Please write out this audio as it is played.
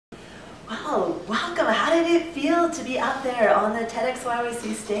Well, welcome. How did it feel to be up there on the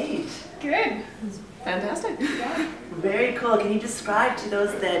TEDxYYC stage? Good. Fantastic. Yeah. Very cool. Can you describe to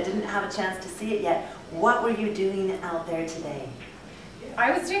those that didn't have a chance to see it yet, what were you doing out there today?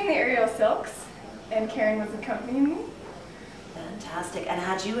 I was doing the aerial silks, and Karen was accompanying me. Fantastic. And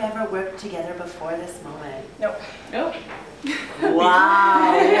had you ever worked together before this moment? Nope. Nope.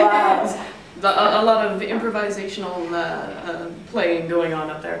 Wow. Wow. A lot of improvisational playing going on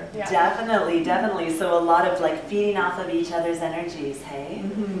up there. Yeah. Definitely, definitely. So a lot of like feeding off of each other's energies, hey?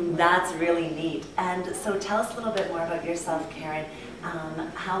 Mm-hmm. That's really neat. And so tell us a little bit more about yourself, Karen.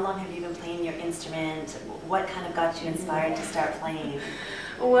 How long have you been playing your instrument? What kind of got you inspired to start playing?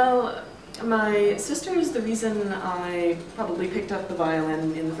 Well, my sister is the reason I probably picked up the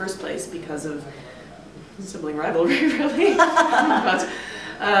violin in the first place, because of sibling rivalry, really. But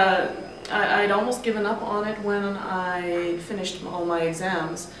I'd almost given up on it when I finished all my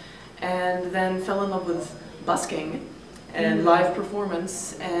exams, and then fell in love with busking and live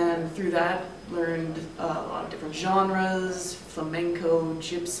performance, and through that learned a lot of different genres: flamenco,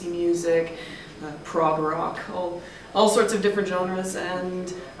 gypsy music, prog rock, all sorts of different genres,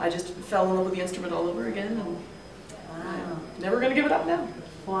 and I just fell in love with the instrument all over again, and I'm never going to give it up now.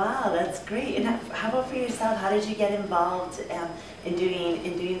 Wow, that's great. And how about for yourself? How did you get involved in doing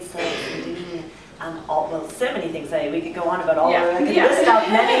silks and doing well, so many things. We could go on about all of them. I could list out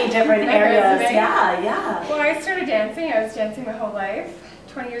many different areas. Yeah. Well, I started dancing. I was dancing my whole life,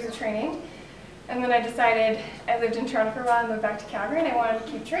 20 years of training. And then I decided, I lived in Toronto for a while and moved back to Calgary, and I wanted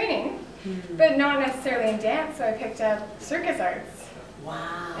to keep training, but not necessarily in dance, so I picked up circus arts.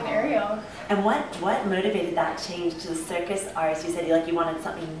 Wow. And aerial. And what motivated that change to the circus arts? You said you wanted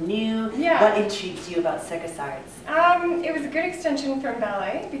something new. Yeah. What intrigued you about circus arts? It was a good extension from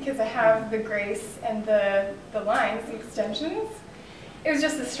ballet, because I have the grace and the lines, the extensions. It was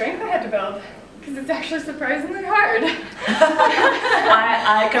just the strength I had to build, because it's actually surprisingly hard.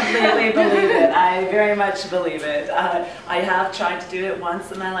 I completely believe it. I very much believe it. I have tried to do it once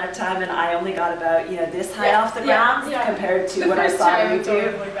in my lifetime, and I only got about this high off the ground compared to what I saw you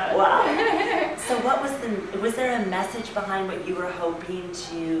do. Wow. So was there a message behind what you were hoping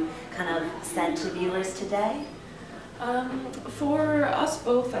to kind of send to viewers today? For us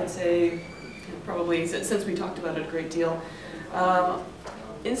both, I'd say, probably, since we talked about it a great deal,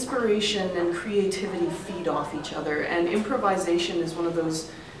 inspiration and creativity feed off each other, and improvisation is one of those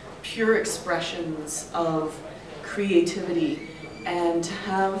pure expressions of creativity, and to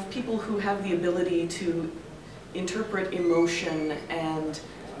have people who have the ability to interpret emotion and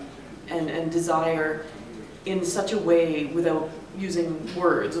desire in such a way without using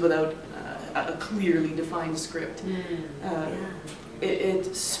words, without a clearly defined script.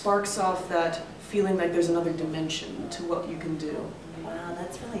 It sparks off that feeling like there's another dimension to what you can do. Wow,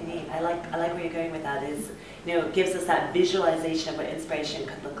 that's really neat. I like where you're going with that. It gives us that visualization of what inspiration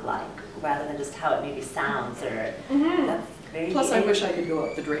could look like, rather than just how it maybe sounds. Or that's very Plus, I wish I could go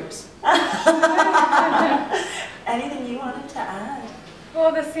up the drapes. Anything you wanted to add?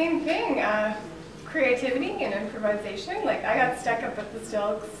 Well, the same thing. Creativity and improvisation. Like, I got stuck up at the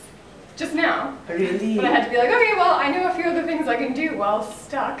stilts just now. Really? But I had to be like, okay, well, I know a few other things I can do while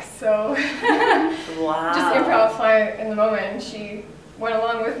stuck, so Wow. just improv fly in the moment, and she went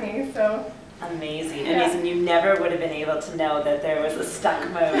along with me, so. Amazing. Amazing. You never would have been able to know that there was a stuck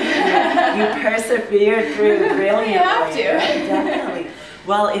mode. You persevered through brilliantly. You have to. Definitely.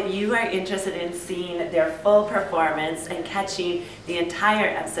 Well, if you are interested in seeing their full performance and catching the entire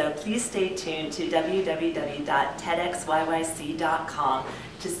episode, please stay tuned to www.TEDxYYC.com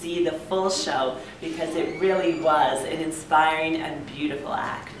to see the full show, because it really was an inspiring and beautiful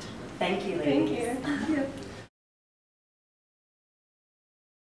act. Thank you, ladies. Thank you.